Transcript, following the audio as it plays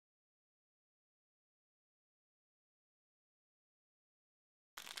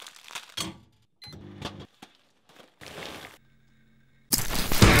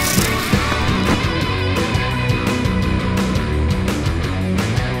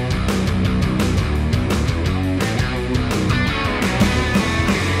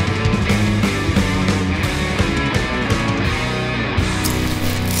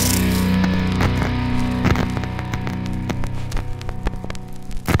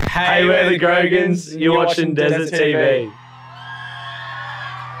Hey, we're the Grogans. You're watching Desert TV.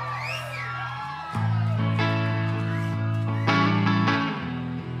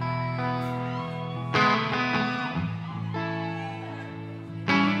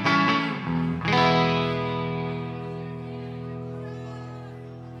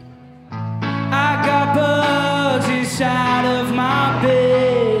 I got bugs inside of my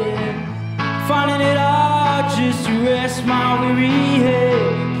bed, finding it hard just to rest my weary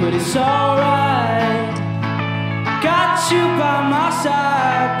head, but it's alright. Got you by my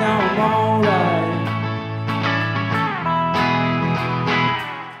side, now I'm alright.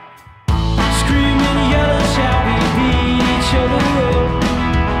 Screaming yellow, shall we beat each other up?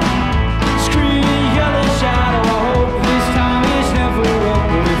 Screaming yellow, shadow, I hope this time is never up.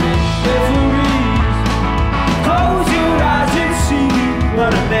 But if it ever is, close your eyes and see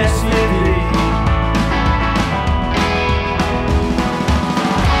what a mess it is.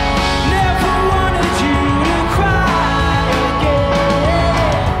 Never wanted you to cry again.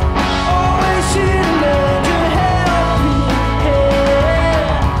 Always here to lend a helping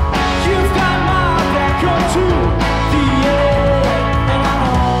hand. You've got my back up to the end, and I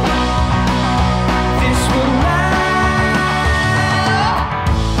know this will last.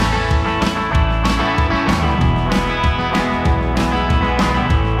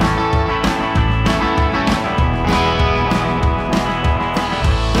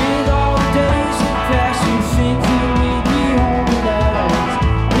 With all the days that pass, you think that we'd be home at last.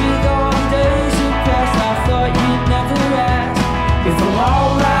 With all the days that pass, I thought you'd never ask if I'm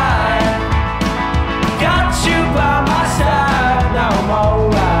alright. Got you by my side, now I'm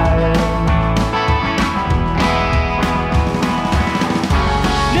alright.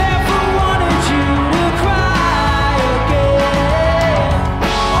 Never wanted you to cry again.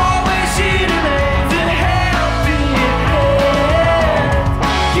 Always here to lend a helping hand.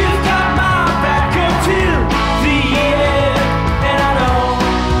 You've got my back until the end, and I know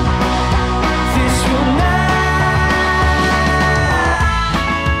this will last.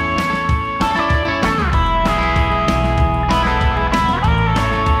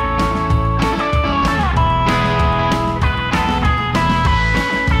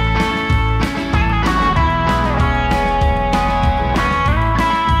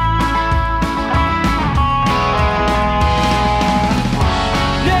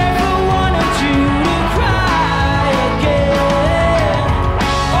 Never wanted you to cry again.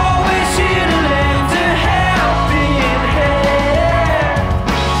 Always here to lend a helping hand.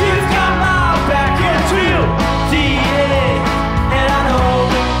 You've got my back until the end, and I know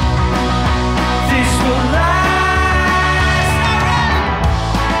this will last.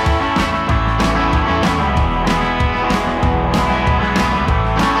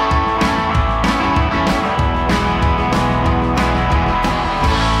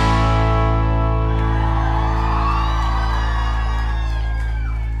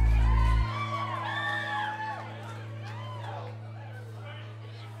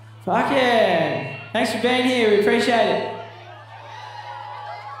 Fuck yeah. Thanks for being here. We appreciate it.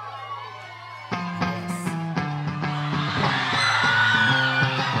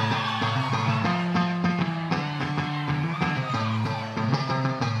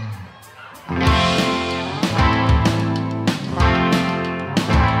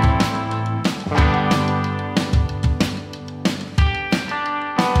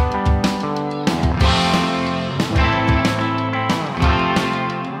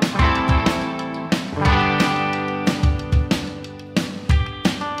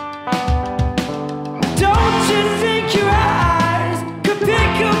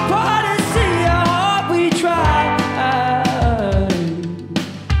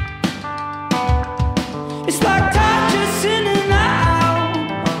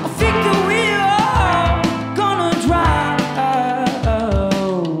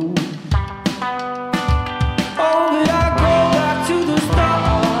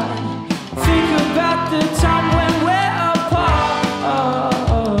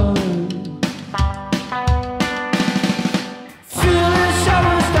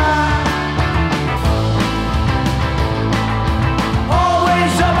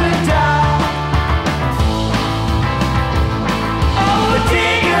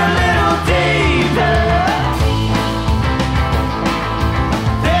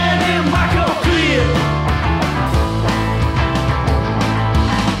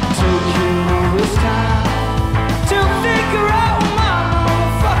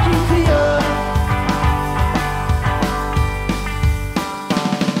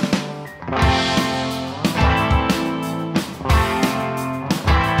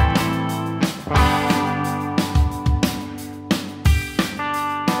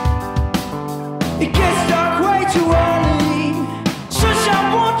 It gets dark way too early. Sunshine,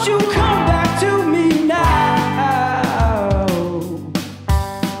 won't you come back to me now?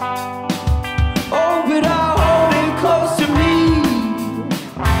 Oh, but I'll hold it close to me,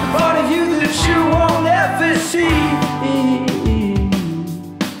 the part of you that you won't ever see.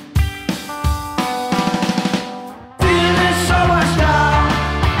 Feeling so much now,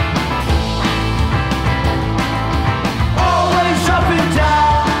 always up and down.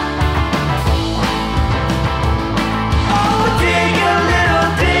 Oh, dig a little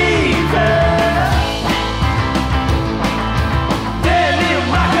deeper, then it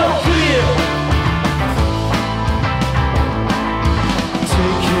might go clear.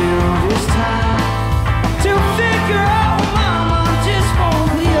 Take care of this time to figure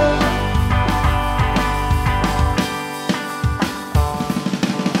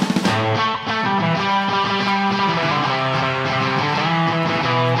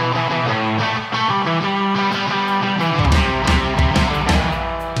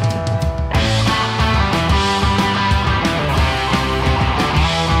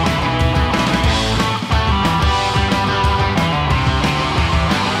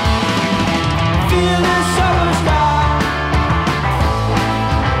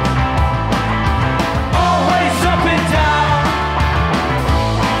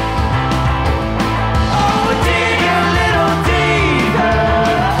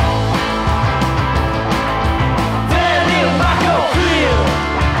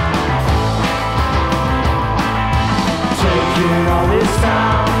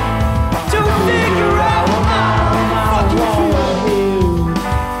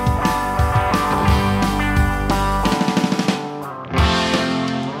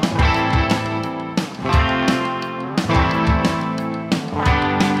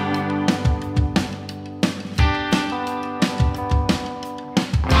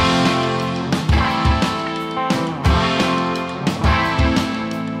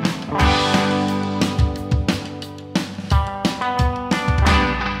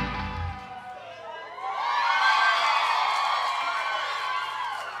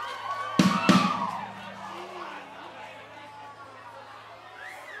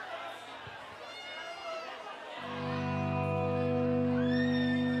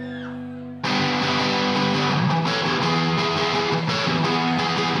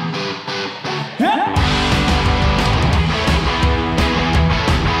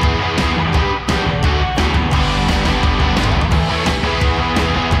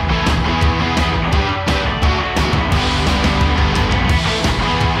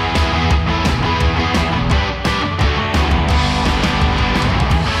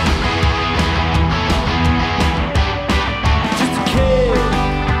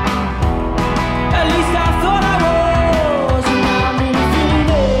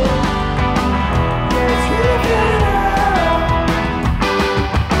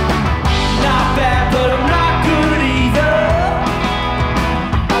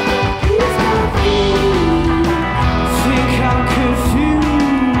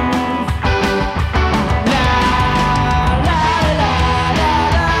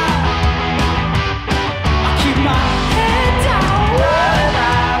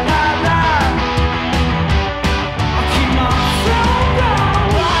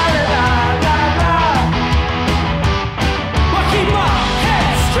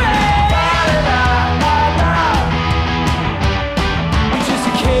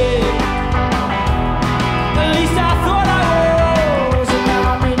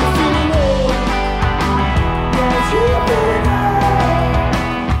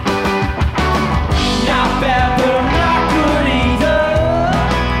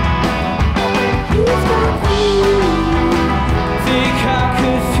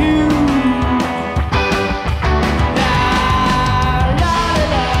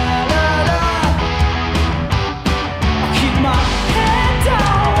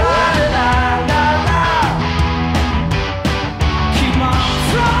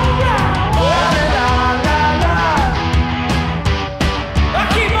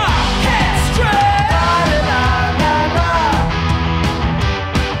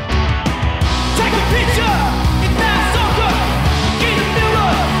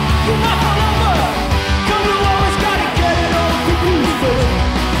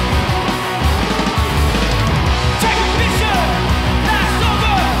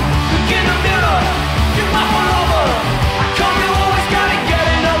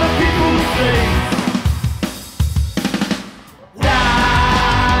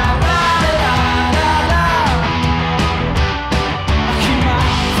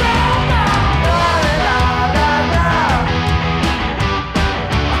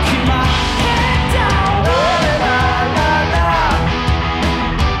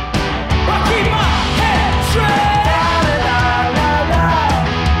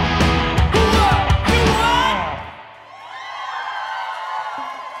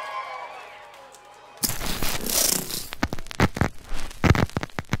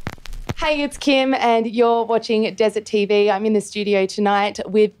Hey, it's Kim and you're watching Desert TV. I'm in the studio tonight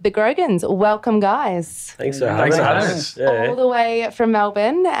with the Grogans. Welcome, guys. Thanks for having us. All the way from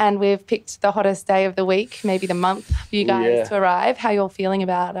Melbourne, and we've picked the hottest day of the week, maybe the month, for you guys to arrive. How you all feeling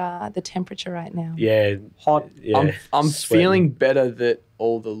about the temperature right now? Yeah. Hot. Yeah. I'm Sweating. feeling better that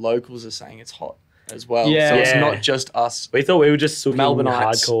all the locals are saying it's hot as well. Yeah. So it's Yeah. not just us We thought we were just sort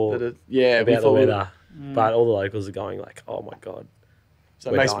Melbourneites hardcore that are, we about the thought we were- weather, but all the locals are going like, "Oh my god." So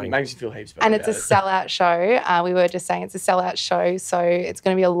it We're makes, dying. makes you feel heaps better. And it's a sellout show. We were just saying it's a sellout show, so it's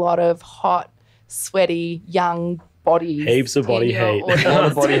going to be a lot of hot, sweaty, young bodies. Heaps of body in your heat. audience A lot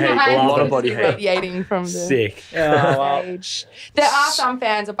of body heat. tonight. A lot of It's body heat. radiating from the Sick. stage. There are some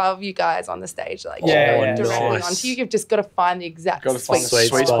fans above you guys on the stage, like Yeah, directly nice. onto you. You've just got to find the exact Gotta find sweet the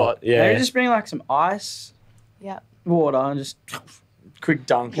Sweet spot. Yeah. Maybe just bring like some ice, Yeah. water, and just quick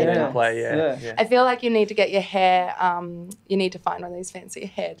dunk and Yeah. then play. Yeah. Yeah. I feel like you need to get your hair, you need to find one of those fancy your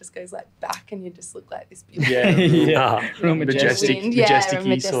hair just goes like back and you just look like this beautiful Yeah. Yeah. real Majestic, wind. Yeah, majestic-y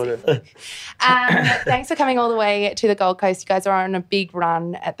majestic sort of. look. Thanks for coming all the way to the Gold Coast. You guys are on a big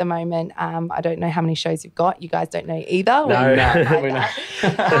run at the moment. I don't know how many shows you've got. You guys don't know either. No. We don't hide We know.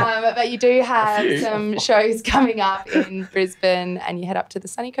 that. But you do have few. some shows coming up in Brisbane and you head up to the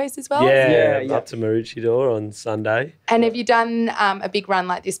sunny coast as well. Yeah, up to Maroochydore on Sunday. And have you done a big run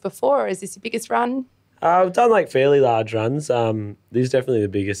like this before, or is this your biggest run? I've done like fairly large runs. This is definitely the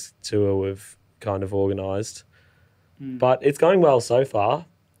biggest tour we've kind of organised, but it's going well so far.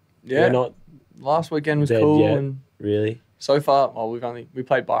 Yeah. We're not Last weekend was dead cool, yet, and really. so far, well, we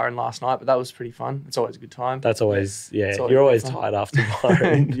played Byron last night, but that was pretty fun. It's always a good time. That's always It's always You're always fun. tired after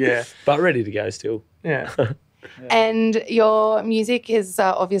Byron, Yeah. but ready to go still. Yeah. And your music is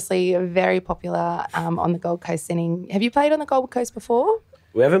obviously very popular on the Gold Coast scene. Have you played on the Gold Coast before?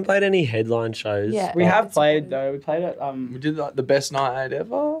 We haven't played any headline shows. Yeah. we but- have played though. We played at We did like the best night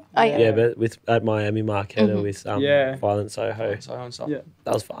ever. Oh, yeah. Yeah, but at Miami Marquetta with Yeah. Violent Soho. So and stuff. Yeah.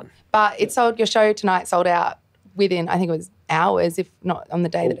 That was fun. But your show tonight sold out within, I think it was hours, if not on the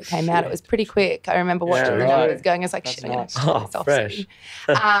day that it came out. It was pretty quick. I remember watching the right. numbers going, I was like, That's shit, I'm going nice. to turn this off fresh.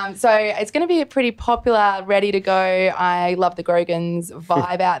 soon. So it's going to be a pretty popular, ready to go. I love the Grogans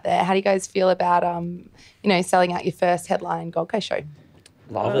vibe out there. How do you guys feel about, selling out your first headline Gold Coast show?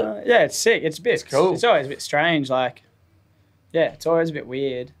 Love it. yeah, it's sick. It's a bit. It's cool. It's always a bit strange. Like, yeah, it's always a bit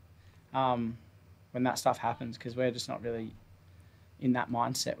weird when that stuff happens because we're just not really in that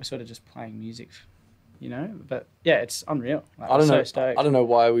mindset. We're sort of just playing music, But yeah, it's unreal. Like, I don't I'm know. So stoked. I don't know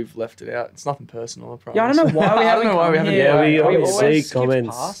why we've left it out. It's nothing personal, I promise. Yeah, I don't know why we I haven't. don't know why we come haven't. here. Yeah, we Like, always see skipped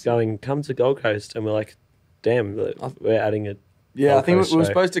comments past it. going, come to Gold Coast, and we're like, damn, look, we're adding it. Yeah, I Gold think Coast we were show.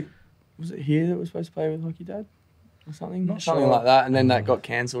 supposed to. Was it here that we were supposed to play with Hockey Dad or something? Not Something sure. like that, and then that got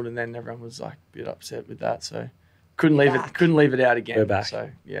cancelled, and then everyone was like a bit upset with that. So couldn't leave Back. it. Couldn't leave it out again. We're back. So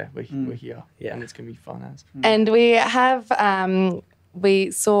yeah, we're here. Yeah. and it's gonna be fun as. And we have, we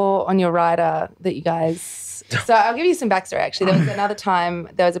saw on your rider that you guys. So I'll give you some backstory. Actually, there was another time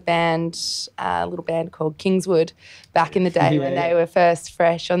there was a little band called Kingswood, back in the day when they were first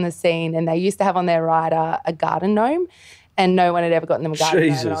fresh on the scene, and they used to have on their rider a garden gnome. And no one had ever gotten them a garden gnome.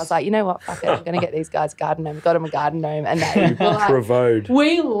 And I Jesus. was like, you know what, fuck it, I'm going to get these guys a garden gnome. Got them a garden gnome. And they were like, Bravode.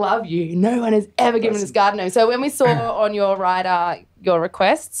 we love you. No one has ever given us garden gnome. So when we saw on your rider your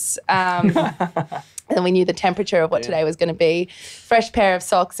requests, and we knew the temperature of what today was going to be, fresh pair of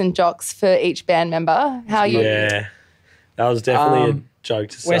socks and jocks for each band member. How are you? Yeah. That was definitely a joke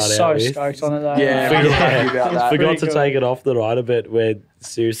to We're start so out with. stoked on it though. Yeah, Like, we're happy about that. Forgot pretty to cool. take it off the rider, but we're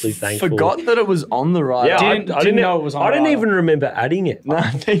seriously thankful. Forgot that it was on the right. Yeah, Didn't know it was on I didn't rider. even remember adding it. No,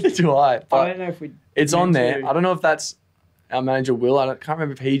 neither do I. I But don't know if we. it's on meant there. to. I don't know if that's our manager Will. I can't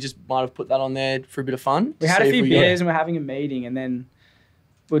remember if he just might have put that on there for a bit of fun. We to had a see few if beers and we're having a meeting, and then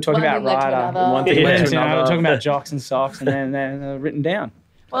we were talking One about thing led to rider. another. One thing Yeah. led to We were another. talking about jocks and socks, and then they're written down.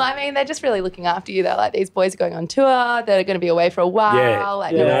 Well, I mean, they're just really looking after you. They're like, these boys are going on tour. They're going to be away for a while. Yeah,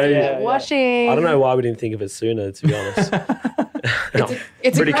 Like, you no know, one's yeah, washing. I don't know why we didn't think of it sooner, to be honest.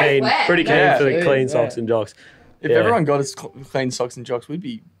 It's pretty a great keen, plan. pretty keen Yeah. for the Yeah. clean socks and jocks. If Yeah. everyone got us clean socks and jocks, we'd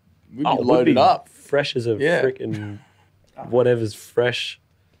be we'd loaded be up. fresh as a Yeah. freaking whatever's fresh.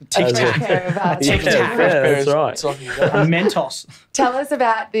 Tic A Tac. pair of, Yeah, Tic Tac. that's right. Socks and jocks. Mentos. Tell us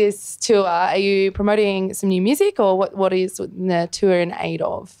about this tour. Are you promoting some new music, or what is the tour in aid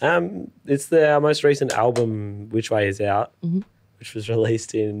of? It's our most recent album, Which Way Is Out, which was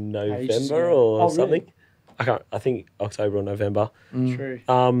released in Ages November ago. or Oh, really? something. I think October or November. True.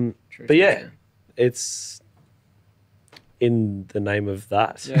 But yeah, it's in the name of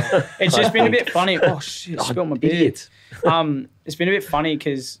that. Yeah. It's just been a bit funny. Oh shit! Spilled my beer. Idiot. It's been a bit funny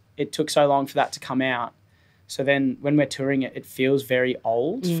because it took so long for that to come out. So then when we're touring it, it feels very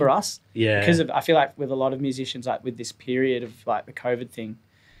old for us. Yeah. Because I feel like with a lot of musicians, like with this period of like the COVID thing,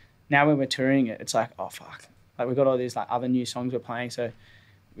 now when we're touring it, it's like, oh, fuck. Like we've got all these like other new songs we're playing. So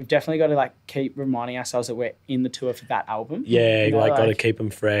we've definitely got to like keep reminding ourselves that we're in the tour for that album. Yeah, You know, like got to keep them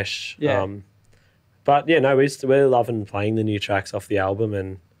fresh. Yeah. But yeah, no, we're loving playing the new tracks off the album,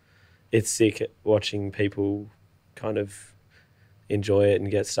 and it's sick watching people kind of enjoy it and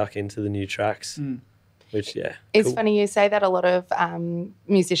get stuck into the new tracks. Which, yeah. It's cool. funny you say that. A lot of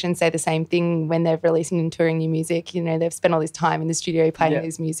musicians say the same thing when they're releasing and touring new music. You know, they've spent all this time in the studio playing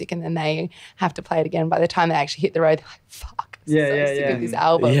this music, and then they have to play it again. By the time they actually hit the road, they're like, fuck, I'm so sick of this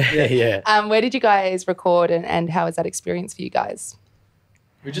album. Yeah. Where did you guys record, and how was that experience for you guys?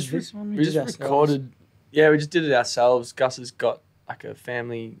 We just This one we we did just ourselves. recorded. Yeah, we just did it ourselves. Gus has got like a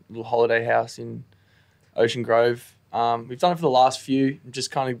family little holiday house in Ocean Grove. We've done it for the last few.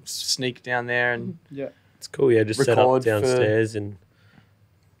 Just kind of sneak down there and It's cool, yeah, just set up Record for- downstairs and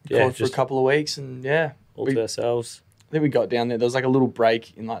record for a just couple of weeks, and yeah, all we, to ourselves. I think we got down there. There was like a little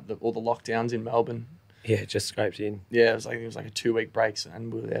break in like all the lockdowns in Melbourne. Yeah, just scraped in. Yeah, it was like a 2-week break,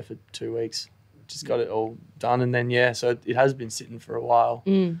 and we were there for 2 weeks. Just got it all done, and then so it has been sitting for a while.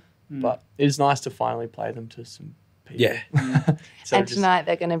 But it is nice to finally play them to some people. Yeah. So And just- tonight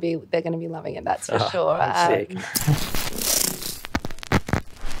they're gonna be loving it. That's for sure. Sick.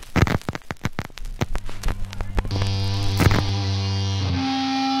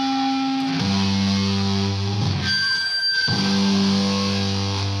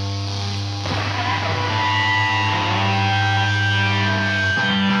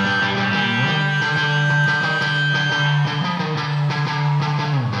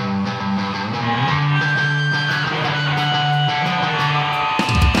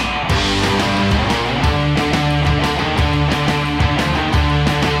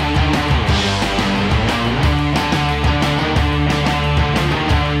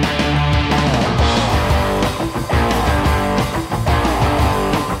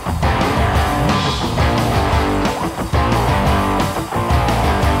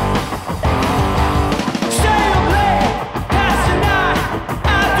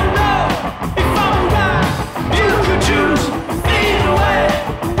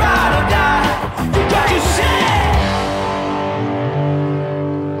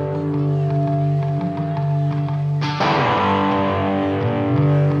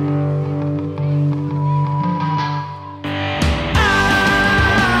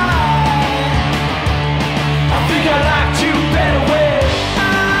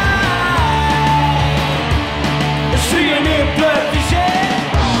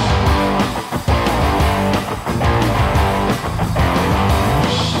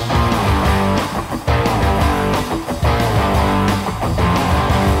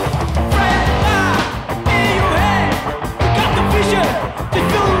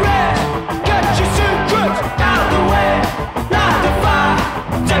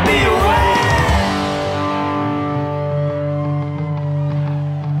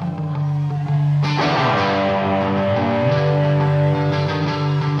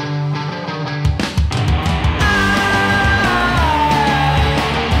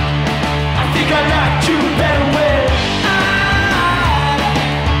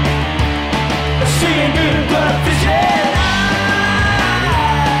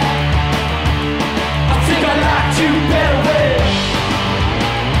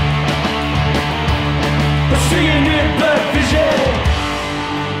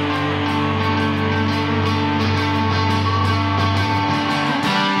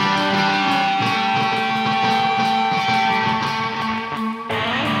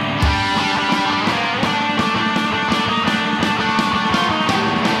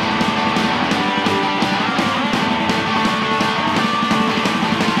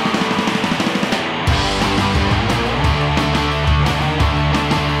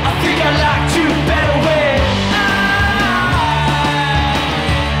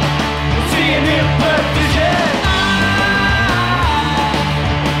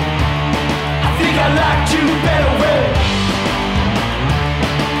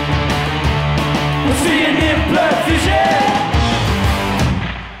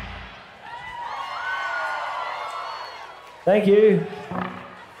 Thank you.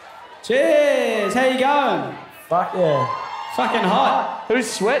 Cheers. How you going? Fuck yeah. Fucking hot. Who's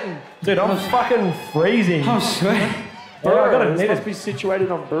sweating? Dude, I'm fucking freezing. I'm sweating. Yeah, I gotta This need must it. be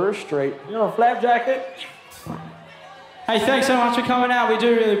situated on Burr Street. You know, a flap jacket? Hey, thanks so much for coming out. We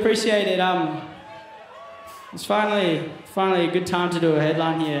do really appreciate it. It's finally a good time to do a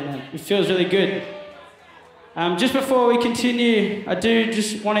headline here, and it feels really good. Just before we continue, I do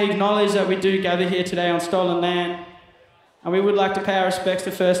just want to acknowledge that we do gather here today on stolen land, and we would like to pay our respects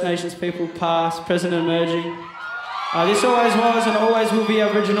to First Nations people past, present and emerging. This always was and always will be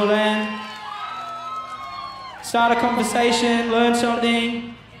Aboriginal land. Start a conversation, learn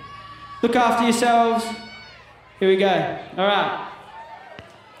something, look after yourselves. Here we go. All right.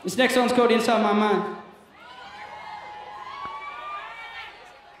 This next song's called Inside My Mind.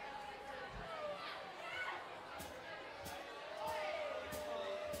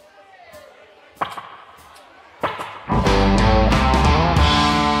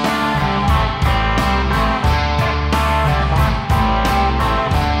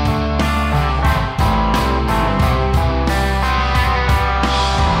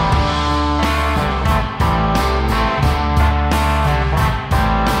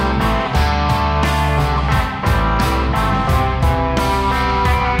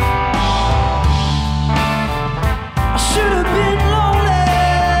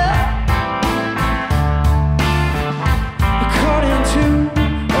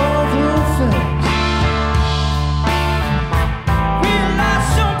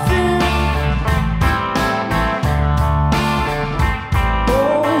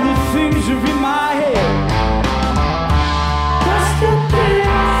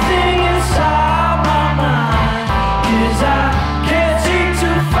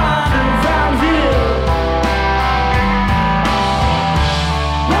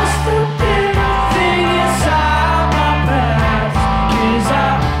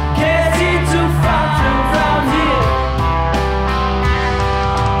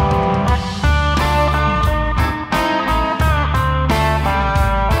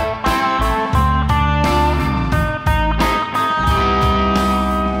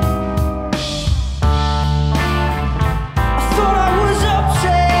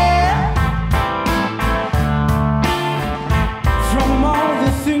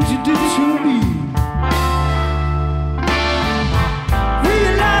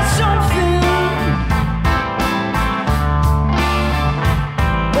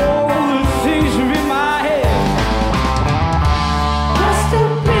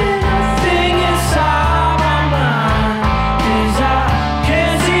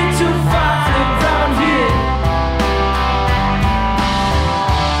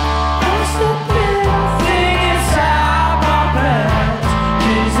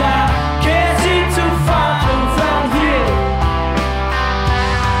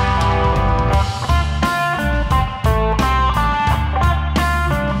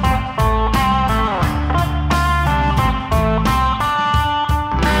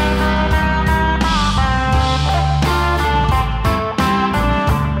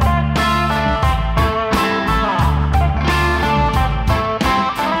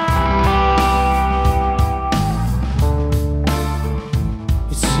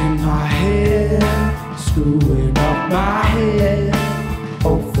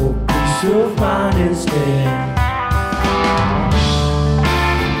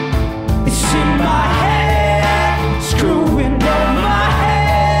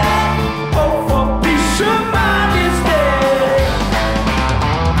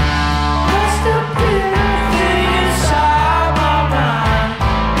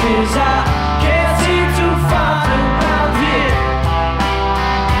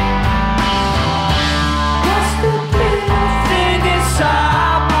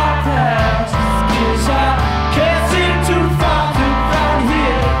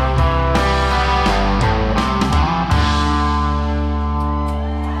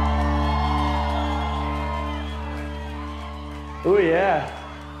 Oh yeah.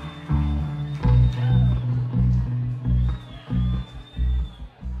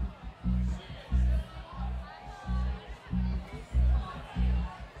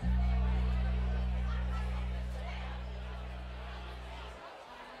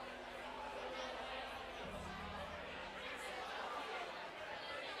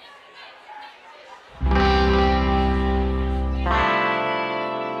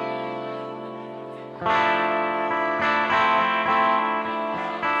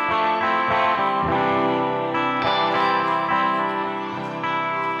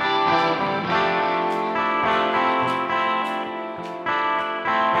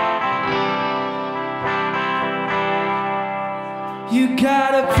 You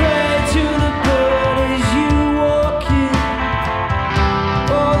gotta pray to the bird as you walk in.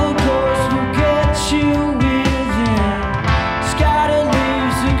 All the ghosts will get you within. Scatter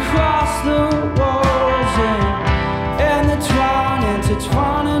leaves across the walls and the twine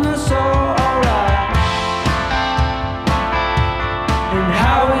intertwining us all alright. And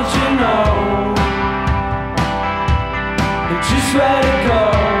how would you know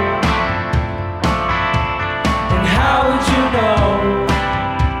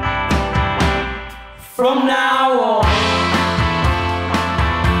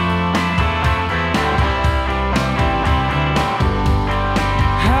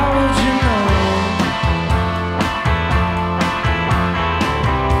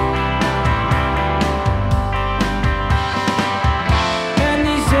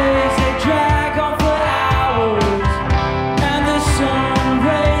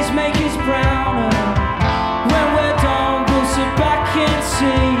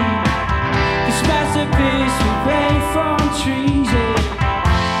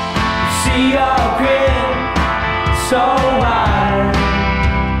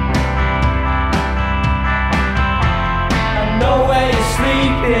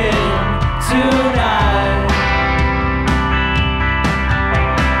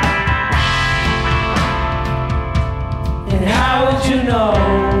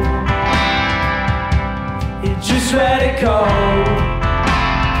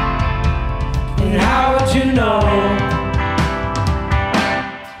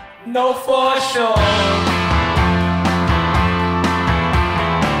know for sure.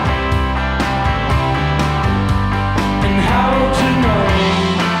 And how would you know?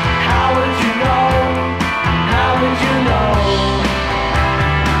 How would you know? How would you know?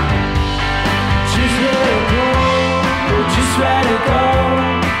 Just let it go. Just let it go.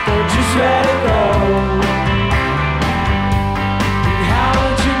 Just let it go. And how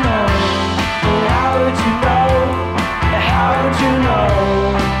would you know? How would you know? How would you know?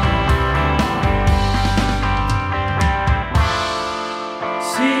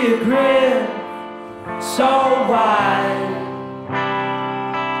 See a grin so wide.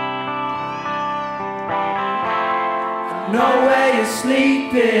 Know where you're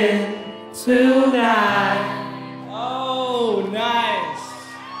sleeping tonight. Oh, nice.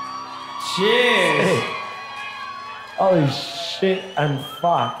 Cheers. Holy shit and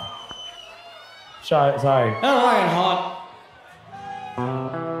fuck. Sorry. That was fucking hot.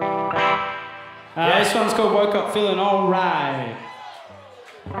 This one's called Woke Up Feeling Alright.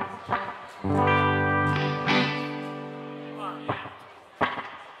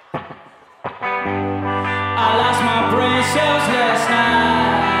 I lost my brain cells last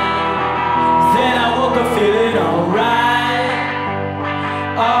night. Then I woke up feeling alright.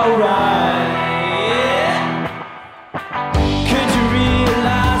 Alright. Yeah. Could you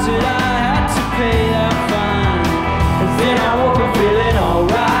realize that I had to pay that fine? Then I woke up feeling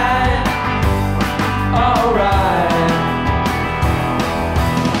alright. Alright.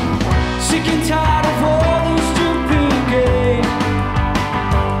 Sick and tired of all these stupid games.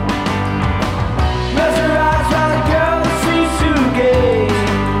 Mesmerized by the girl that seems to gaze.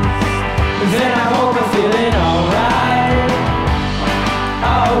 Then I woke up feeling alright.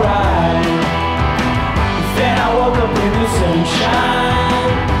 Alright. Then I woke up in the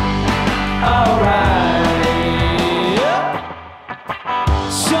sunshine. Alright.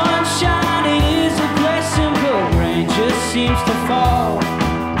 Sunshine is a blessing, but rain just seems to fall.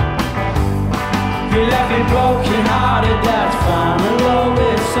 You left me broken hearted, that's fine, alone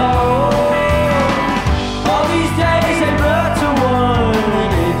with soul. All these days they blur to one,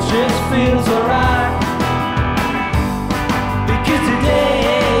 and it just feels alright. Because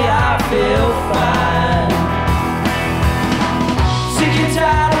today I feel fine. Sick and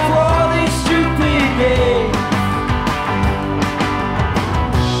tired of all these stupid games.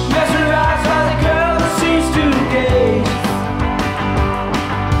 Mesmerized by the girl that seems to gaze.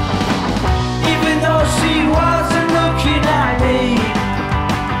 Even though she wasn't looking at me,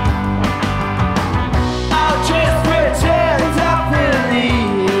 I'll just pretend I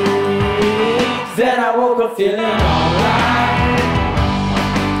believe. Then I woke up feeling alright.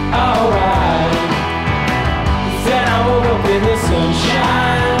 Alright. Then I woke up in the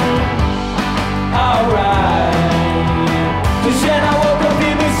sunshine. Alright. 'Cause then I woke up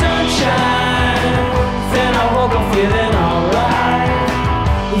in the sunshine. Then I woke up feeling alright.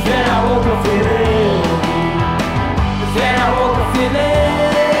 Then I woke up feeling. Then I woke up feeling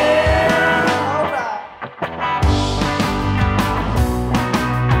alright.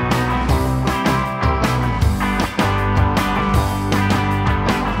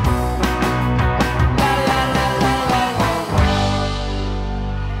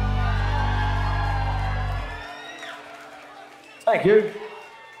 Thank you.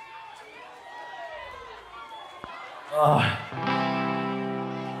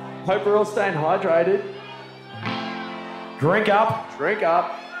 Hope we're all staying hydrated. Drink up. Drink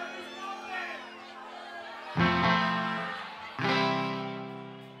up.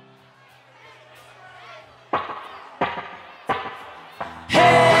 Hey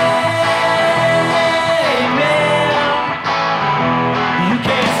man, you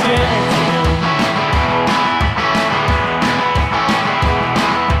can't stand it.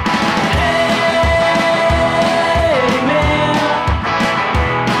 Hey man,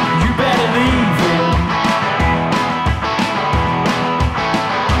 you better leave him.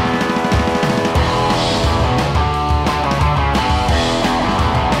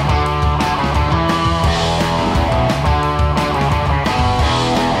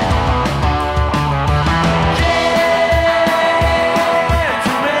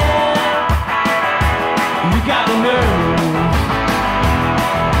 Gentleman, you got the nerve.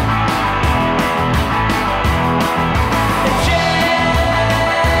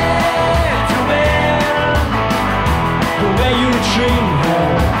 Gentleman, the way you treat her.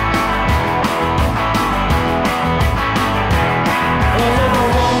 A little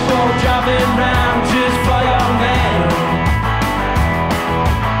won't go driving round just for your man.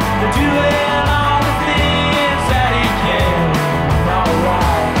 Doing all the things that he can.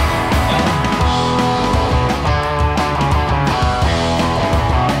 Alright.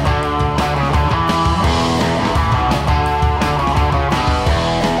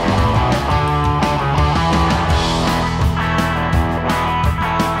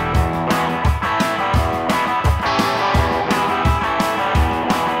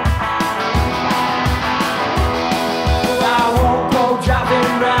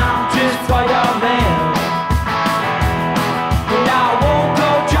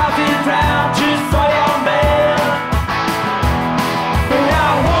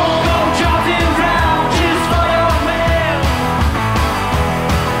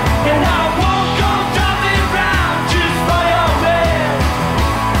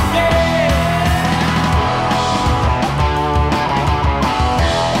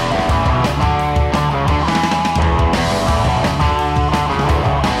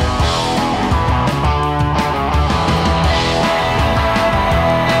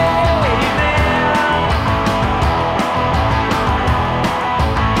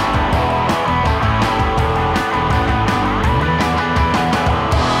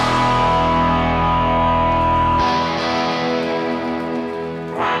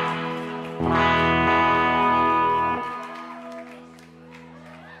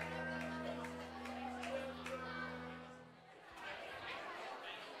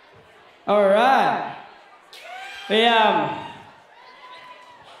 All right. We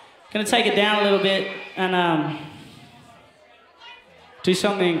gonna take it down a little bit and do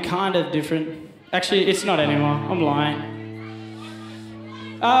something kind of different. Actually, it's not anymore. I'm lying.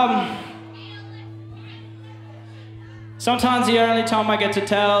 Sometimes the only time I get to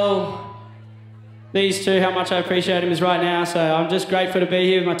tell these two how much I appreciate them is right now, so I'm just grateful to be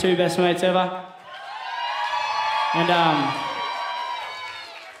here with my two best mates ever.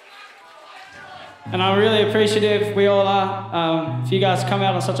 And I'm really appreciative, we all are. If you guys come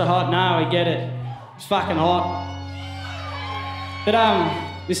out on such a hot night, we get it. It's fucking hot. But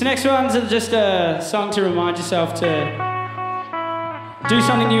this next one's just a song to remind yourself to do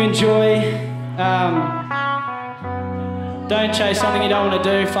something you enjoy. Don't chase something you don't want to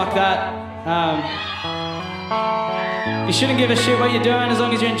do, fuck that. You shouldn't give a shit what you're doing as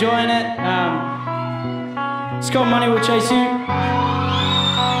long as you're enjoying it. It's called Money Will Chase You.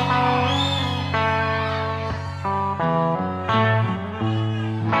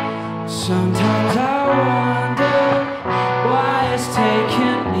 Sometimes I wonder why it's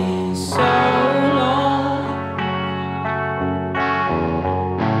taken me so long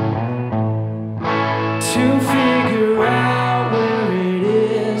to figure out where it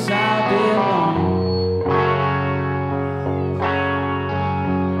is I belong.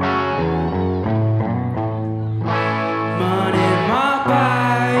 Money might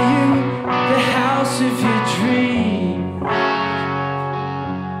buy you the house of your dreams.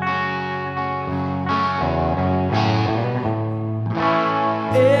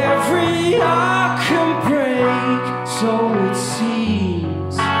 Every heart can break, so it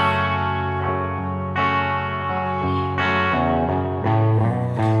seems.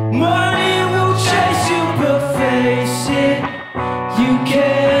 Money will chase you, but face it, you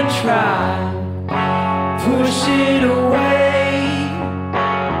can try. Push it away.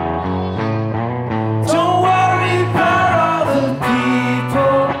 Don't worry about all the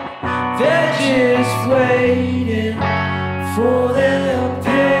people, they're just waiting for their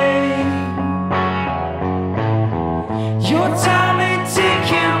pay. Your time ain't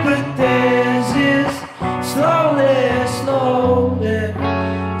ticking, but theirs is slowly, slowly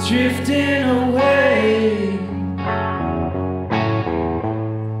drifting away.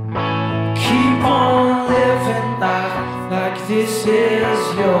 Keep on living life like this is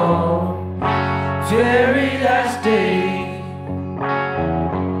your very last day.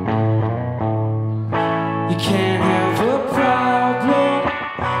 You can't have a problem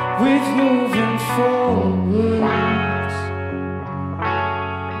with moving forwards.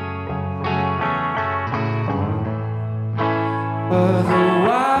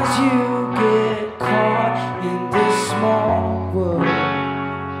 Otherwise you get caught in this small world.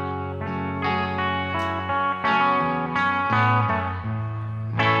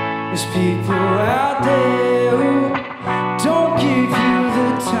 There's people out there who don't give you the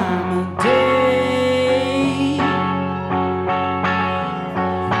time of day.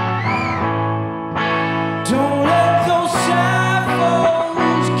 Don't let those sad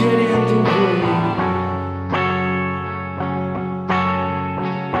foes get in the way.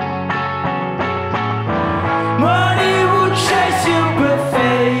 Money will chase you, but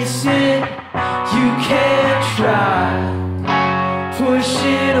face it, you can't try. Push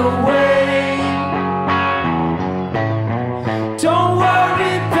it away. Don't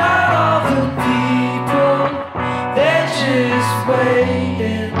worry about all the people, they're just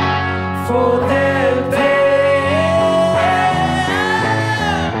waiting for their pay.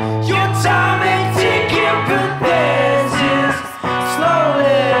 Your time ain't ticking, but theirs is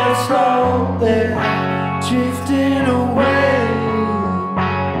slowly, slowly drifting away.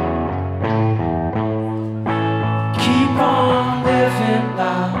 Keep on living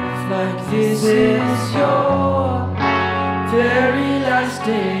life like this is your very last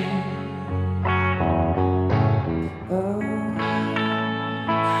day. Oh,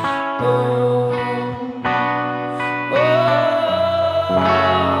 oh, oh.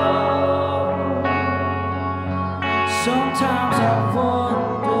 Sometimes I wonder.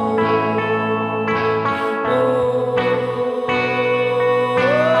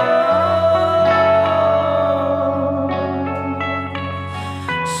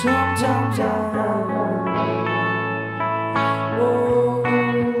 Sometimes I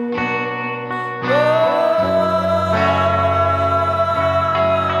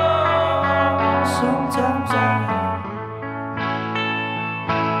sometimes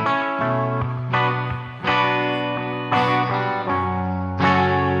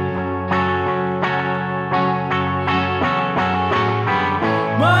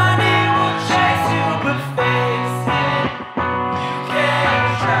money will chase you, but face it, you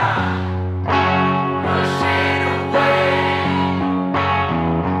can't try.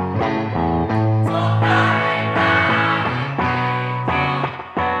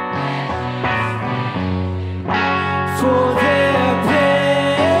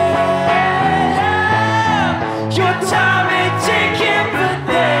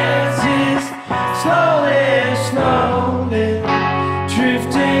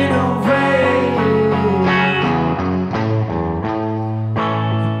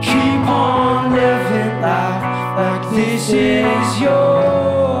 This is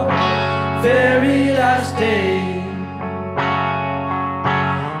your very last day.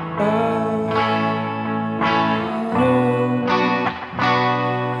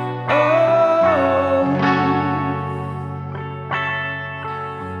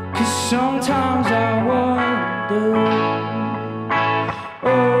 Sometimes I wonder,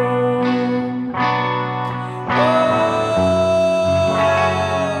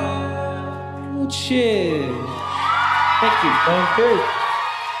 Cheers. Thank you. Thank you.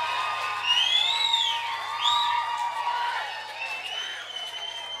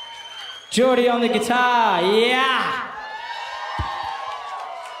 Geordie on the guitar, yeah.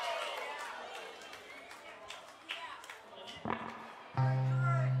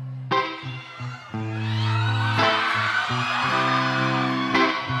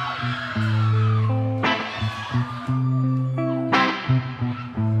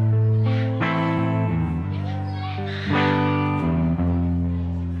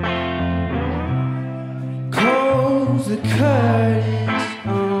 close the curtains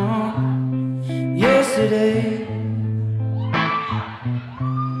on yesterday,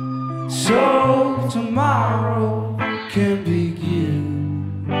 so tomorrow can begin.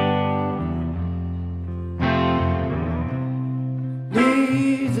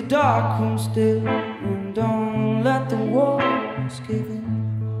 Leave the dark room still and don't let the walls give in.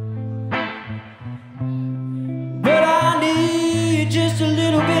 But I need just a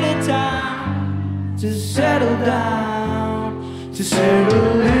little bit of time to settle down, to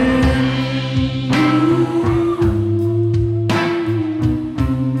settle in.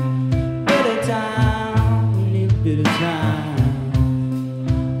 Bit of time, need a bit of time.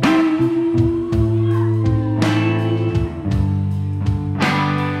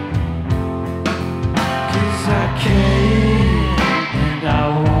 'Cause I can't and I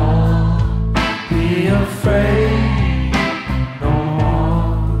won't be afraid no more.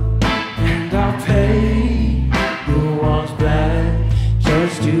 And I'll pay the walls black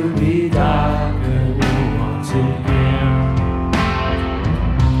just to be darker once again.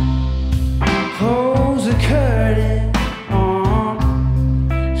 Close the curtain on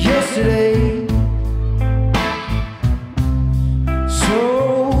yesterday, so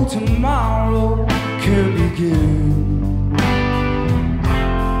tomorrow can begin.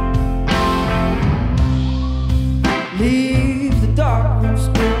 Leave the dark room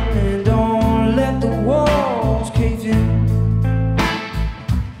still and don't let the walls cave in.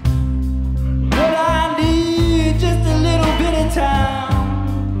 But I need just a little bit of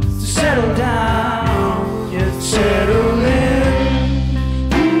time to settle down, yes, settle in.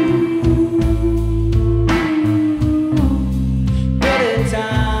 Bit of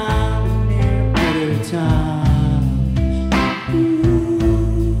time, yeah, bit of time.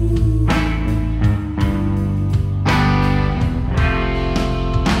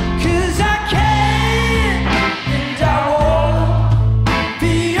 'Cause I can't and I won't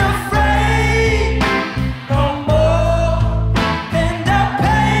be afraid no more. And I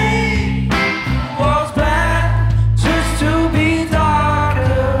paint the walls black just to be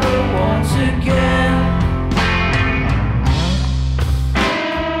darker once again.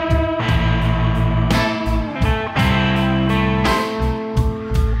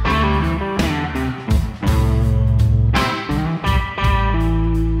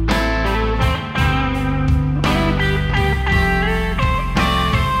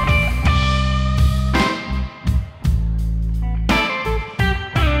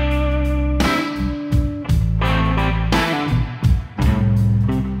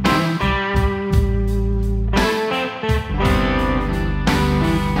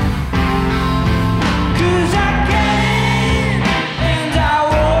 Cause I can't and I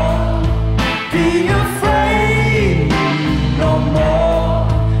won't be afraid no more.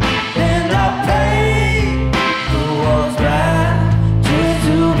 And I'll paint the walls black just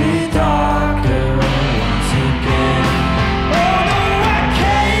to be darker once again. Oh no, I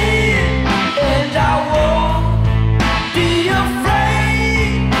can't and I won't be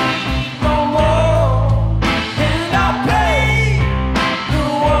afraid no more. And I'll paint the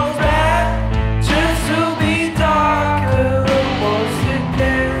walls black just to be darker once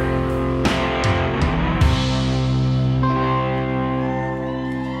again.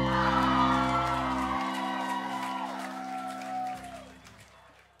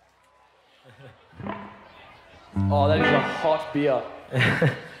 Oh, that is a hot beer.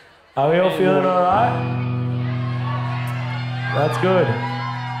 Are we all feeling all right? That's good.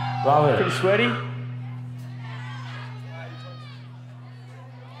 Love it. Pretty sweaty.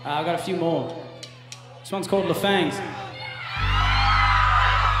 I've got a few more. This one's called La Fangs.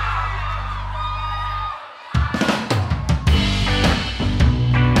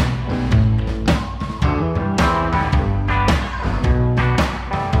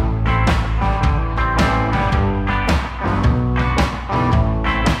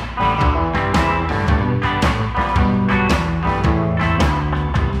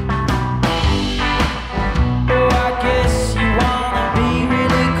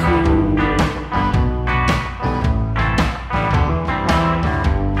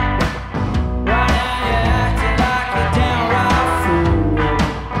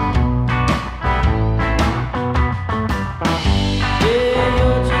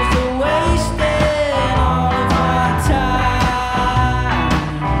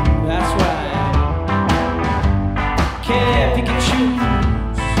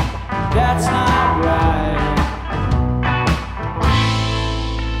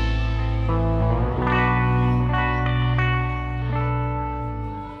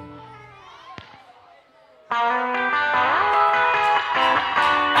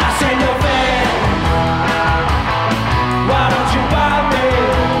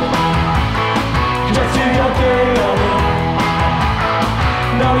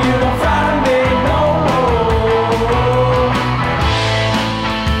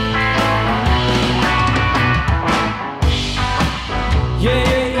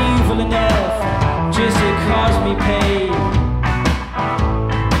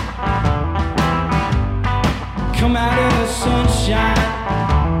 I'm out in the sunshine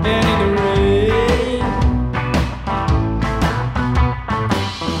and in the rain.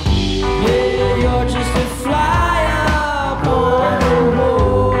 Yeah, you're just a fly up on the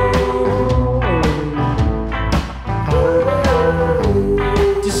wall.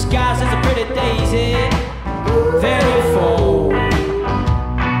 Disguised as a pretty daisy, then you fall.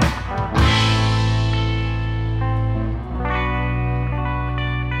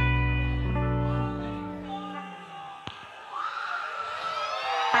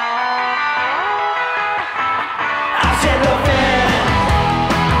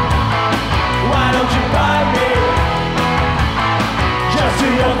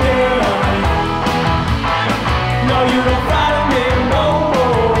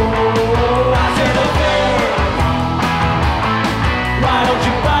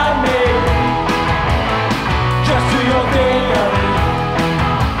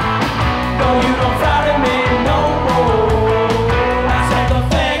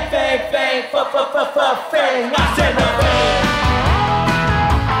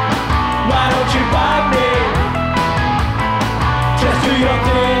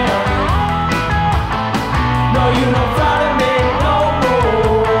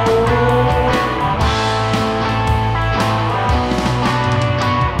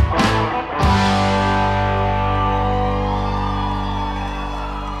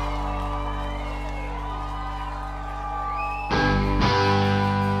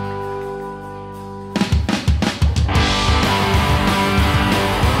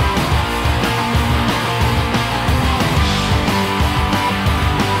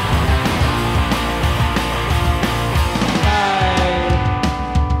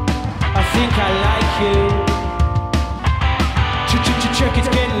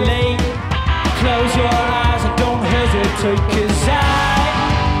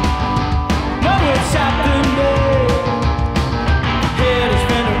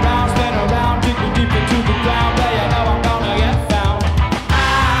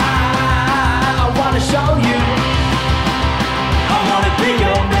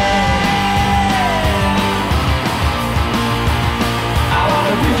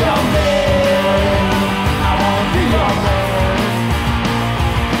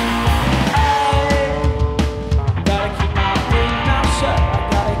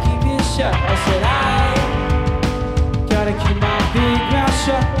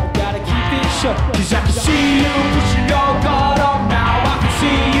 Cause I can see you pushing your guard up now. I can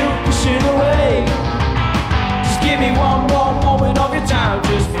see you pushing away. Just give me one more moment of your time.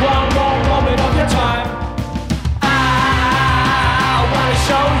 Just one more moment of your time. I wanna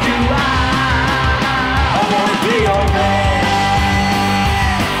show you I wanna be your man.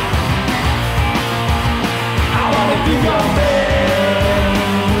 I wanna be your man.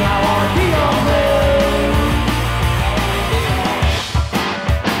 I wanna be your man.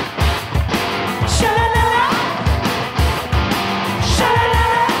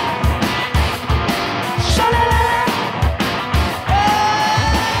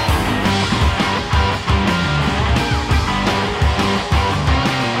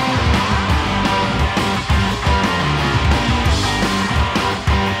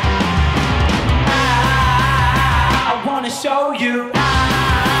 Show you I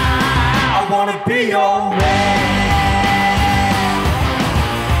wanna be your man.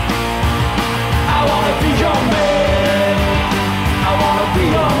 I wanna be your man. I wanna be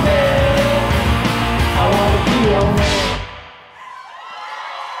your man. I wanna be your man.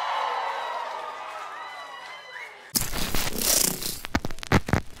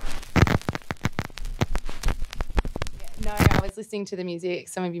 No, I was listening to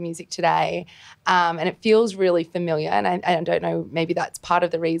some of your music today, and it feels really familiar. And I don't know, maybe that's part of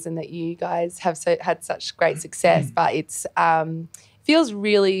the reason that you guys have had such great success. But it's feels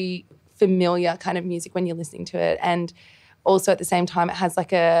really familiar kind of music when you're listening to it, and also at the same time, it has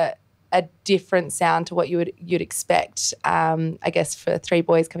like a different sound to what you'd expect. I guess for three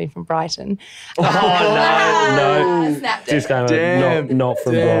boys coming from Brighton. No, snapped it. disclaimer, not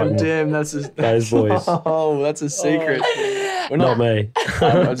from Brighton. Damn, Those boys. Oh, that's a secret. We're Not me.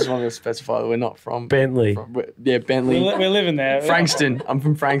 I just wanted to specify that we're not from Bentley. Bentley. We're living there. Frankston. I'm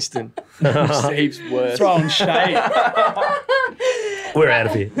from Frankston. Just heaps worse. Throwing shade. We're out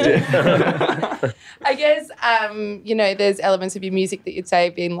of here. I guess, there's elements of your music that you'd say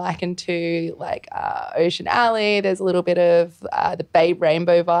have been likened to like Ocean Alley. There's a little bit of the Babe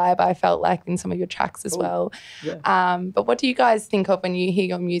Rainbow vibe, I felt like, in some of your tracks as well. Yeah. But what do you guys think of when you hear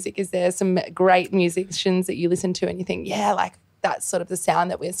your music? Is there some great musicians that you listen to and you think, yeah, like that's sort of the sound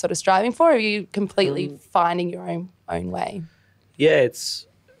that we're sort of striving for? Or are you completely finding your own way? Yeah,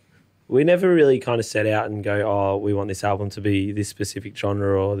 we never really kind of set out and go, oh, we want this album to be this specific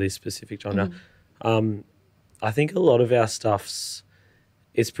genre or this specific genre. I think a lot of our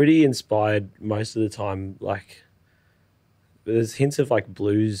it's pretty inspired most of the time. Like there's hints of like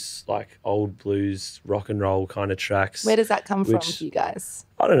blues, like old blues, rock and roll kind of tracks. Where does that come from for you guys?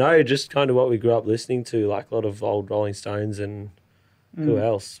 I don't know, just kind of what we grew up listening to, like a lot of old Rolling Stones and who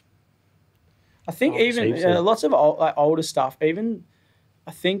else? I think lots of older stuff. Even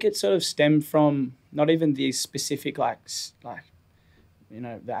I think it sort of stemmed from not even the specific like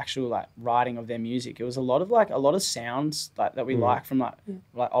the actual like writing of their music. It was a lot of sounds like that we like from like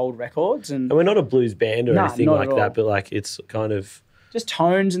old records, and we're not a blues band or anything like that, but like it's kind of just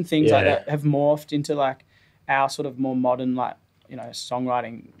tones and things like that have morphed into like our sort of more modern like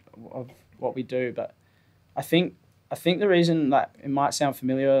songwriting of what we do. But I think the reason like it might sound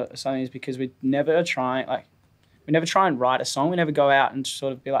familiar or something is because we never try and write a song. We never go out and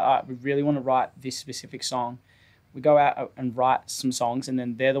sort of be like, all right, we really want to write this specific song. We go out and write some songs, and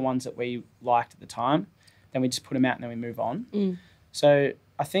then they're the ones that we liked at the time. Then we just put them out, and then we move on. So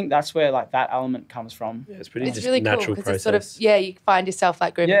I think that's where like that element comes from. Yeah, it's just really natural cool, process. it's sort of you find yourself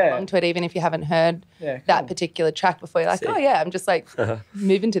like grooving along to it, even if you haven't heard that particular track before. You're like, oh yeah, I'm just like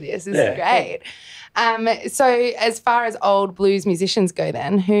moving to this. This is great. So as far as old blues musicians go,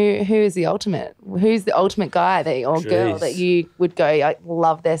 then who is the ultimate? Who's the ultimate guy girl that you would go? I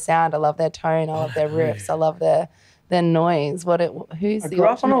love their sound. I love their tone. I love their riffs. I love their noise. Who's I the grew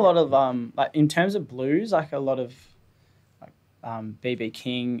up on ultimate? a lot of like in terms of blues, like a lot of like B.B.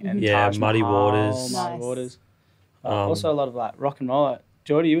 King and Taj Muddy Mahal, Waters. Muddy Waters. Also a lot of like rock and roll. Like,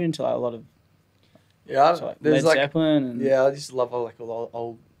 Jordy, you into like a lot of like Led Zeppelin and I just love like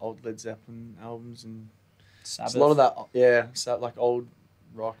all old Led Zeppelin albums and Sabbath. a lot of that like old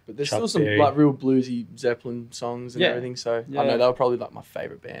rock, but there's still some Berry. like real bluesy Zeppelin songs and everything. So I know they were probably like my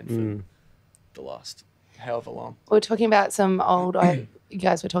favorite band for the last however long. We're talking about some old. You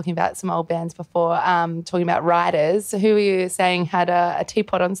guys were talking about some old bands before. Talking about writers. Who were you saying had a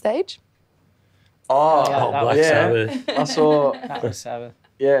teapot on stage? Black Sabbath. I saw That was Sabbath.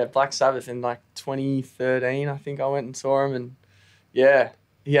 Black Sabbath in like 2013. I think I went and saw him, and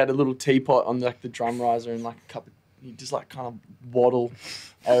he had a little teapot on like the drum riser and like a cup of, he just like kind of waddle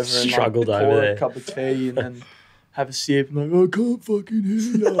over Struggled and like, over pour there. a cup of tea and then have a sip and like, I can't fucking hear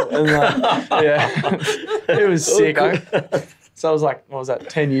you. And like, it was sick. So I was like, what was that,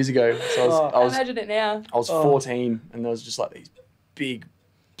 10 years ago? So I was Imagine it now. I was 14 and there was just like these big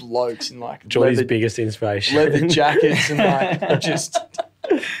blokes in like Joy's biggest inspiration. leather jackets and like just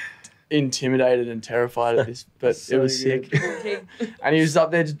intimidated and terrified at this, but it was sick. And he was up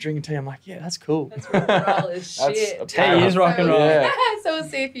there just drinking tea. I'm like, yeah, that's cool. That's rock and roll as shit. Tea is rock and roll. Yeah. So we'll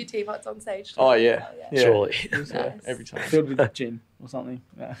see a few teapots on stage. Oh yeah, Surely. Yeah, every time. Filled with gin or something.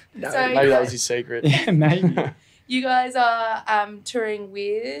 Yeah. So Maybe that was his secret. Yeah, maybe. You guys are touring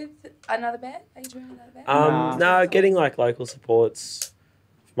with another band? Are you touring with another band? No, getting like local supports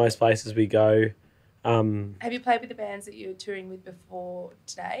for most places we go. Have you played with the bands that you were touring with before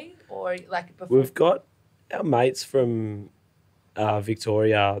today, or like before? We've got our mates from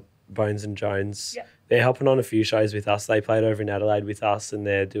Victoria, Bones and Jones. Yep. They're helping on a few shows with us. They played over in Adelaide with us, and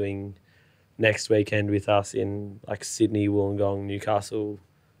they're doing next weekend with us in like Sydney, Wollongong, Newcastle,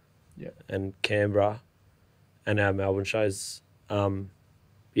 and Canberra, and our Melbourne shows.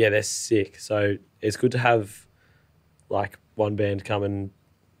 They're sick. So it's good to have like one band coming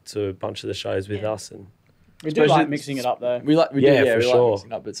to a bunch of the shows with us, and We do like mixing it up though. We like for like sure.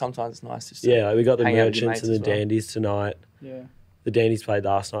 mixing it up, but sometimes it's nice just we got the hang out with your Merchants mates and the as well. Dandies tonight. Yeah. The Dandies played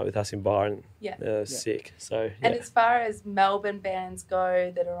last night with us in Byron. Yeah. They're sick. So And as far as Melbourne bands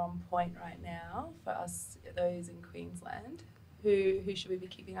go that are on point right now for us, those in Queensland, who should we be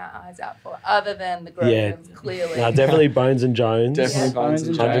keeping our eyes out for, other than the Grogans, clearly? No, definitely Bones and Jones. Definitely Bones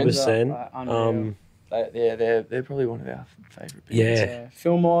and Jones. 100%. They're probably one of our favourite bands. Yeah.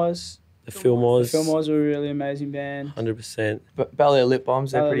 Fillmore's. The Fillmores. The Fillmore's were a really amazing band. 100%. But Ballet Lip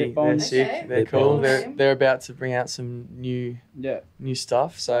Bombs, they're Ballet pretty Lip Bombs. they're sick. Okay. They're Lip cool. Bombs. They're about to bring out some new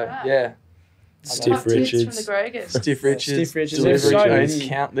stuff. So Wow. yeah. Stiff Top tips Richards. from the Grogans. Stiff Richards. Stiff Richards. Delivery There's so Jones, many.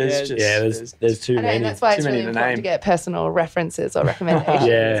 Count. There's Yeah, just There's too I know, many. and that's why it's Too many really to important to name. get personal references or recommendations.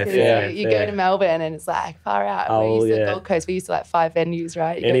 Yeah, 'cause fair, you fair. go to Melbourne and it's like far out. Oh, We're used to yeah. the Gold Coast. We used to like 5 venues,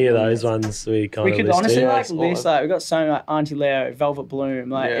 right? You Any go of to those ones we kind We of could list honestly in. Yeah, like it's list wild. like we've got so like Auntie Leo, Velvet Bloom.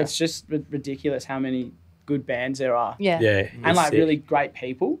 Like Yeah. it's just ridiculous how many good bands there are. Yeah. Yeah. And like sick. really great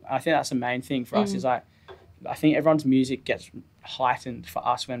people. I think that's the main thing for us is like I think everyone's music gets heightened for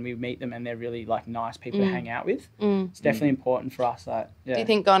us when we meet them and they're really like nice people to hang out with. It's definitely important for us. Like, yeah. Do you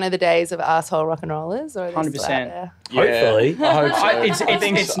think gone are the days of arsehole rock and rollers, or are they still out 100%. there? Hopefully. I hope so.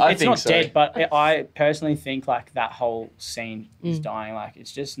 It's not dead, but I personally think like that whole scene is dying. Like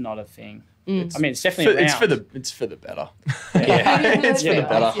it's just not a thing. I mean, it's definitely around. It's for the better. It's for the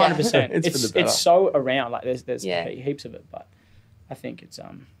better. 100%. It's for the better. It's so around. Like there's heaps of it, but I think it's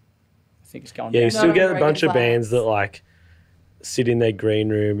going Yeah, you down. still Not get on a bunch of Grogans bands that like sit in their green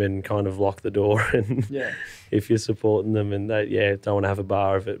room and kind of lock the door, and if you're supporting them, and they don't want to have a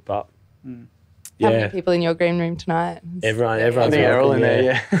bar of it, but How many people in your green room tonight? everyone's I think they're all welcome, in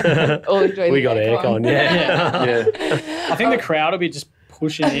there. All enjoying We the got aircon. aircon, Yeah. I think the crowd will be just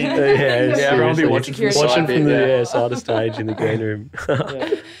pushing in. Everyone will be seriously. watching from the Security. side Watching from bit, the side of stage in the green room.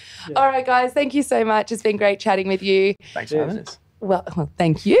 All right, guys, thank you so much. It's been great chatting with you. Thanks for having us. Well,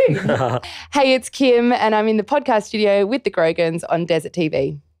 thank you. Hey, it's Kim, and I'm in the podcast studio with the Grogans on Desert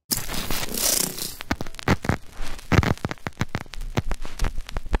TV.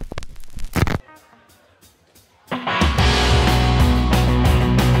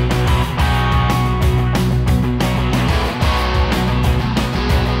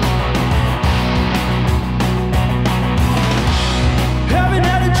 Haven't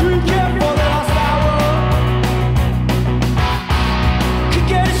had a drink yet for the last hour. Could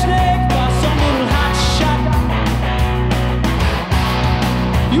get a snake by some little hot shot.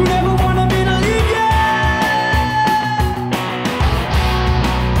 You never wanted me to leave yet,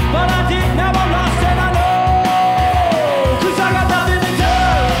 but I did. Now I'm lost and I know, 'cause I got nothing to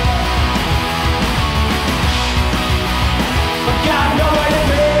tell. I got nowhere to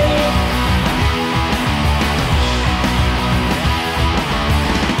be.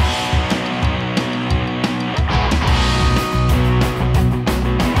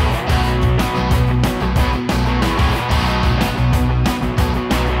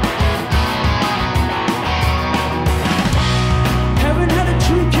 Haven't had a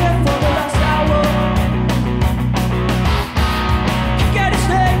drink yet for the last hour. Could get a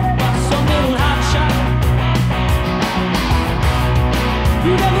snake by some little hot shot.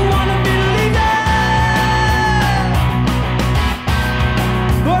 You never wanted me to leave there,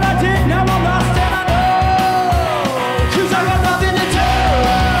 but I did. Now I'm lost and I know, 'cause I got nothing to tell.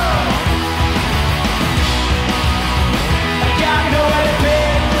 I got nowhere to be.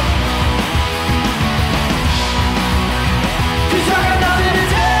 'Cause I got nothing to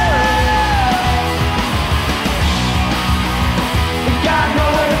tell. I got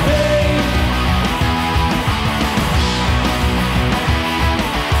nowhere to be.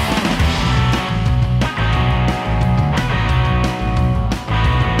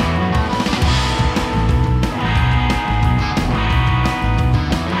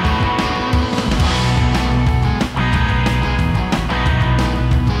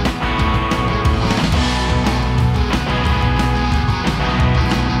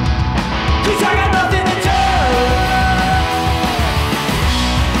 Cause I got nothing to tell.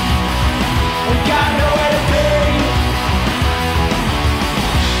 I got nowhere to be.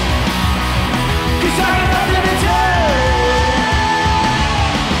 'Cause I got nothing to tell.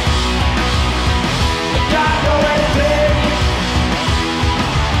 I got nowhere to be.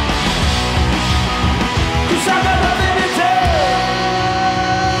 'Cause I got nothing to tell.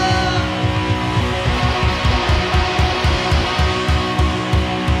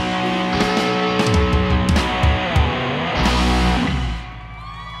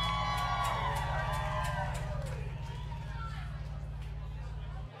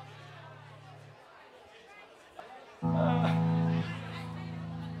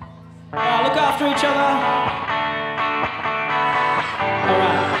 Look after each other. All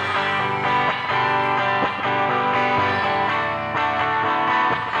right.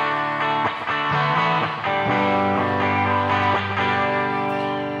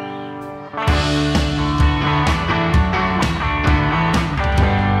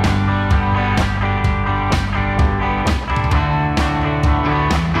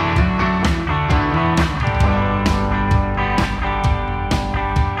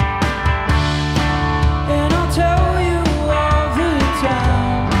 And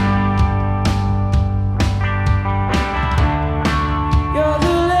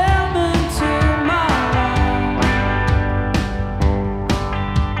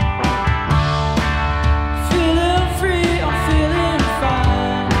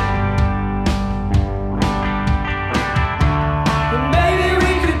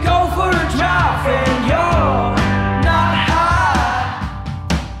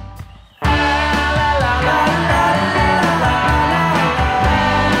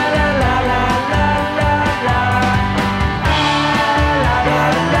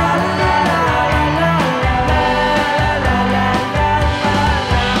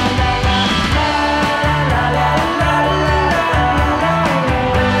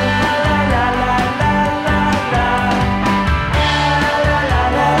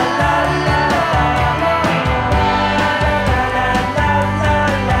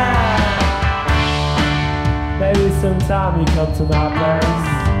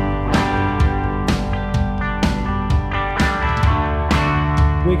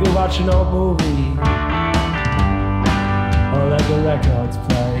We could watch an old movie or let the records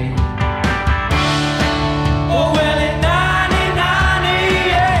play. Oh, well, in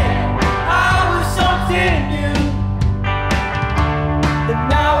 1998, I was something new. And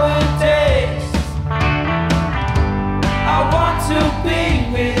nowadays, I want to be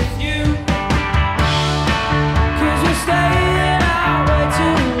with you. 'Cause we're staying out way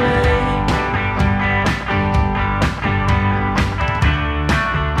too late.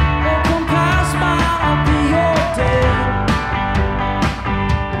 Won't come past mine, I'll be your day.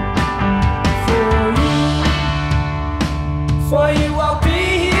 For you, I'll be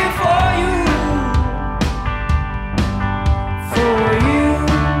here for you. For you,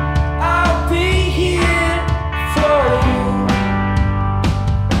 I'll be here for you.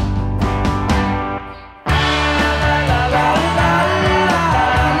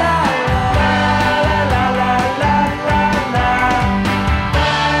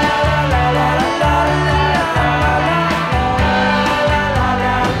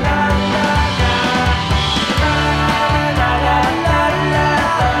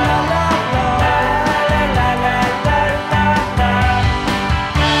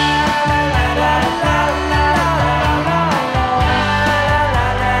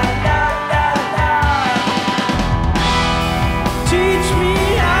 Teach me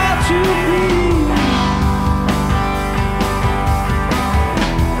how to be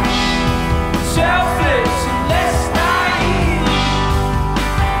selfless and less naive.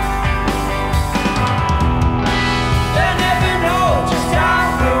 They never know just how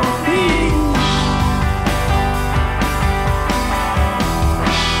we'll be.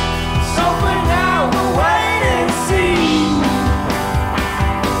 So for now we'll wait and see.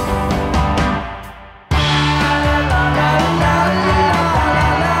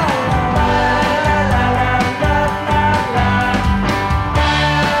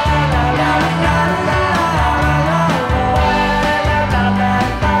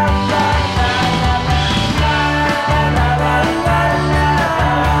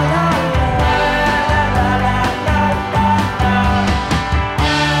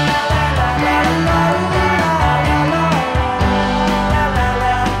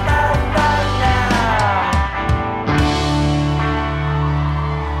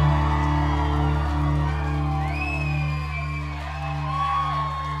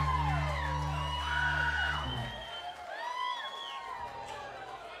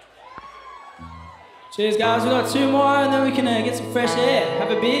 Cheers, guys. We've got two more and then we can get some fresh air.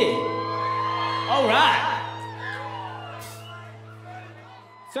 Have a beer. All right.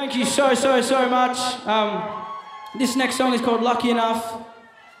 Thank you so much. This next song is called Lucky Enough.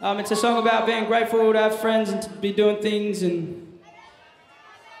 It's a song about being grateful to have friends and to be doing things and...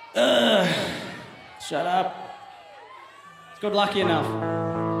 shut up. It's called Lucky Enough.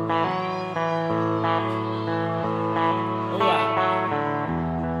 All right.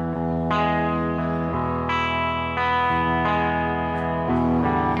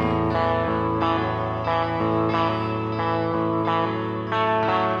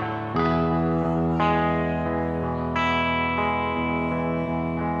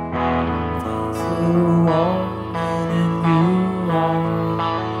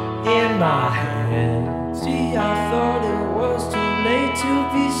 In my head. See, I thought it was too late to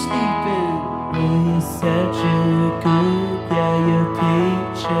be sleeping. Well, you said you look good, yeah, you're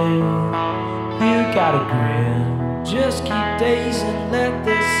peachy. You got a grin. Just keep days and let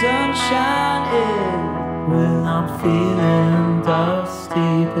the sun shine in. Well, I'm feeling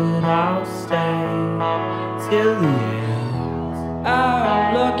dusty, but I'll stay till the end.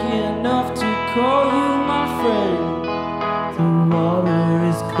 I'm lucky enough to call you my friend. The water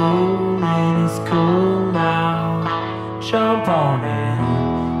is cool and it's cool now. Jump on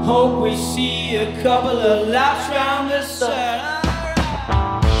in. Hope we see a couple of laps round the sun.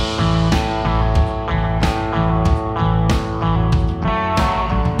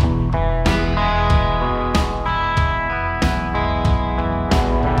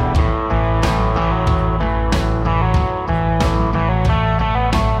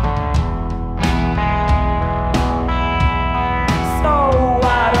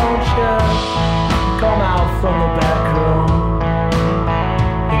 From the back room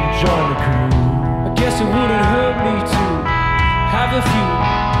and join the crew. I guess it wouldn't hurt me to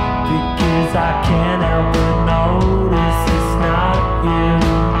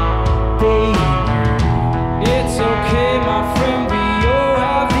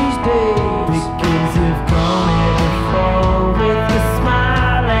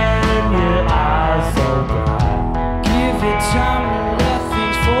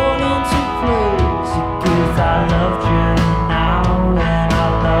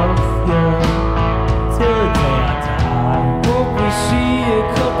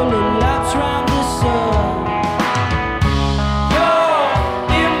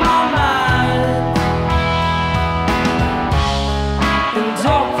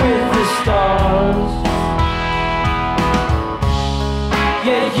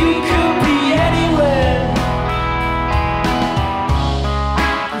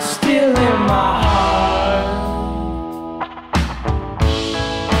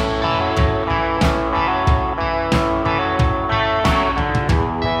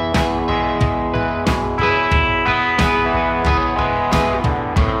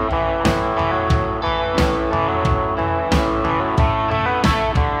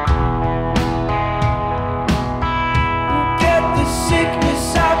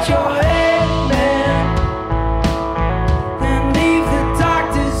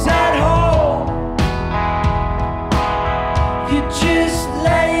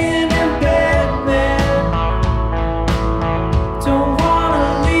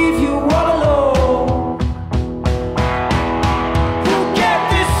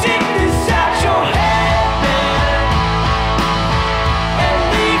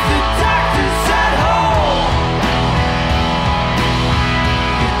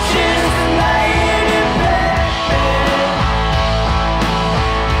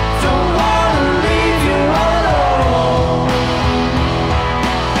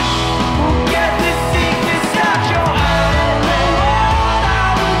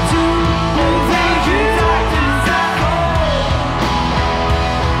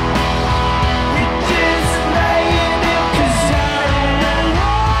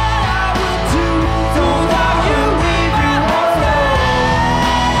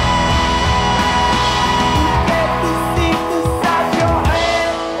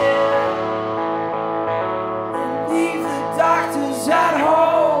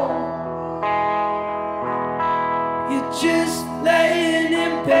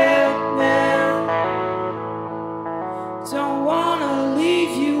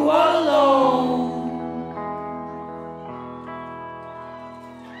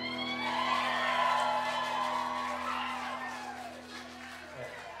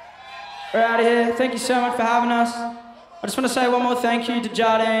Thank you so much for having us. I just want to say one more thank you to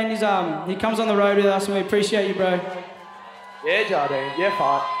Jardine. He comes on the road with us and we appreciate you, bro. Yeah, Jardine. Yeah,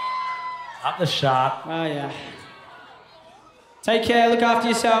 fine. Up the sharp. Oh, yeah. Take care, look after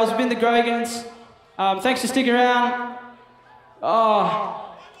yourselves. We've been the Grogans. Thanks for sticking around.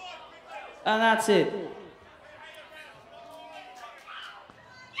 Oh, and that's it.